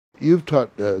You've taught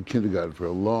kindergarten for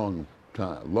a long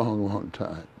time, long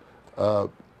time. Uh,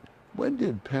 when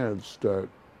did parents start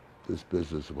this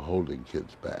business of holding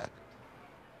kids back?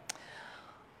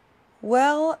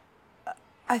 Well,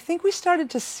 I think we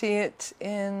started to see it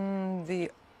in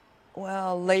the,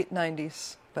 late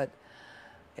 90s, but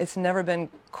it's never been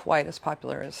quite as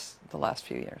popular as the last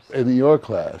few years. In your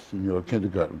class, in your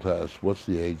kindergarten class, what's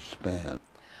the age span?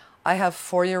 I have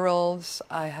 4-year-olds,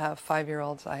 I have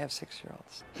 5-year-olds, I have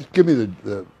 6-year-olds. Just give me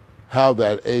the how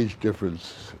that age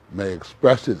difference may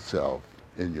express itself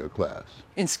in your class,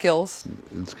 In skills.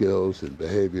 in skills and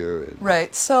behavior. And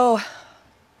Right. So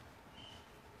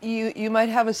you might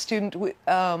have a student,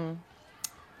 an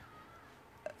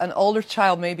older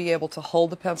child may be able to hold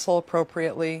the pencil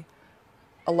appropriately.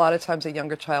 A lot of times a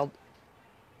younger child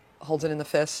holds it in the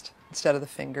fist instead of the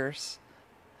fingers.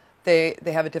 They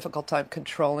have a difficult time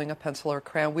controlling a pencil or a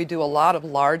crayon. We do a lot of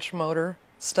large motor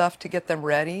stuff to get them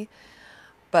ready,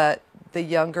 but the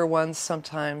younger ones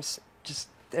sometimes just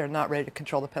they're not ready to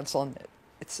control the pencil and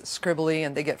it's scribbly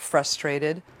and they get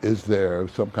frustrated. is there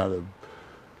some kind of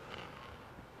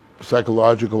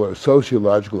psychological or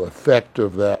sociological effect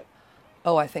of that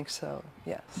Oh, I think so,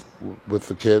 yes. with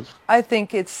the kids? I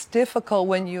think it's difficult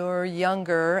when you're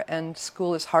younger and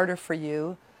school is harder for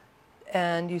you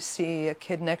and you see a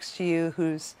kid next to you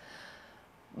who's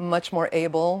much more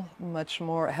able, much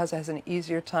more has an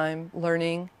easier time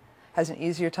learning, has an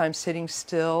easier time sitting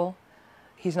still.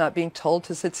 He's not being told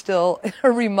to sit still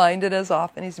or reminded as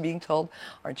often. He's being told,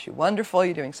 "Aren't you wonderful?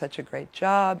 You're doing such a great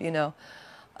job," you know.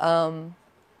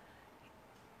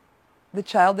 The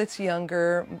child that's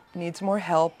younger needs more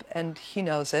help and he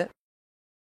knows it.